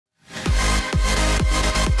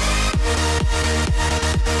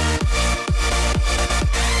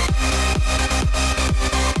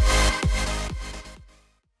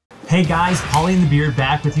Hey guys, Polly and the Beard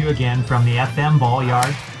back with you again from the FM Ball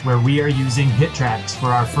Yard, where we are using hit tracks for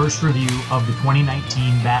our first review of the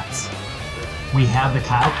 2019 bats. We have the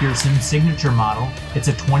Kyle Pearson signature model. It's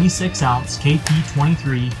a 26-ounce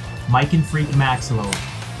KP23 Miken Freak Maxload.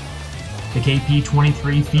 The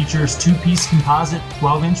KP23 features two-piece composite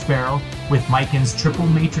 12-inch barrel with Miken's Triple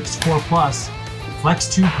Matrix Core Plus, Flex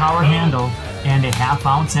 2 power handle, and a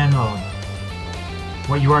half-ounce end load.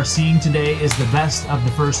 What you are seeing today is the best of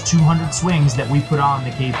the first 200 swings that we put on the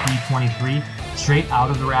KP23 straight out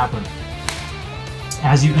of the wrapper.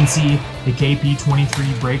 As you can see, the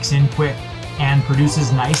KP23 breaks in quick and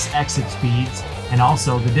produces nice exit speeds and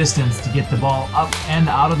also the distance to get the ball up and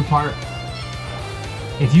out of the park.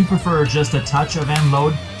 If you prefer just a touch of end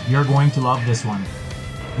load, you're going to love this one.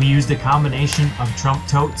 We used a combination of Trump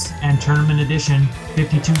Totes and Tournament Edition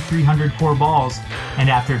 52 300 core balls, and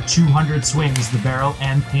after 200 swings the barrel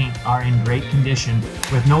and paint are in great condition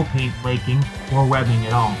with no paint flaking or webbing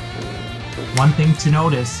at all. One thing to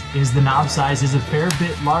notice is the knob size is a fair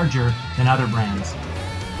bit larger than other brands.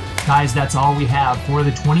 Guys, that's all we have for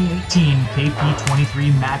the 2018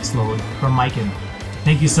 KP23 Maxload from Miken.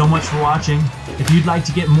 Thank you so much for watching. If you'd like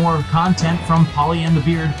to get more content from Polly and the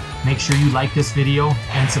Beard, make sure you like this video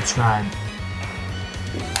and subscribe.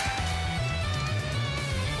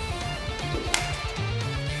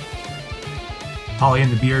 Polly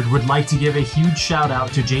and the Beard would like to give a huge shout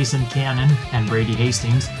out to Jason Cannon and Brady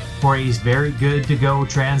Hastings for a very good to go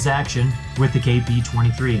transaction with the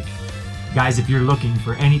KP23. Guys, if you're looking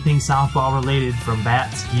for anything softball related from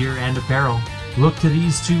bats, gear, and apparel, look to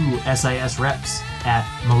these two SIS reps at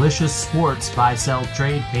Malicious Sports Buy Sell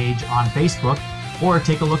Trade page on Facebook, or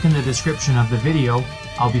take a look in the description of the video.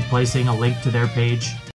 I'll be placing a link to their page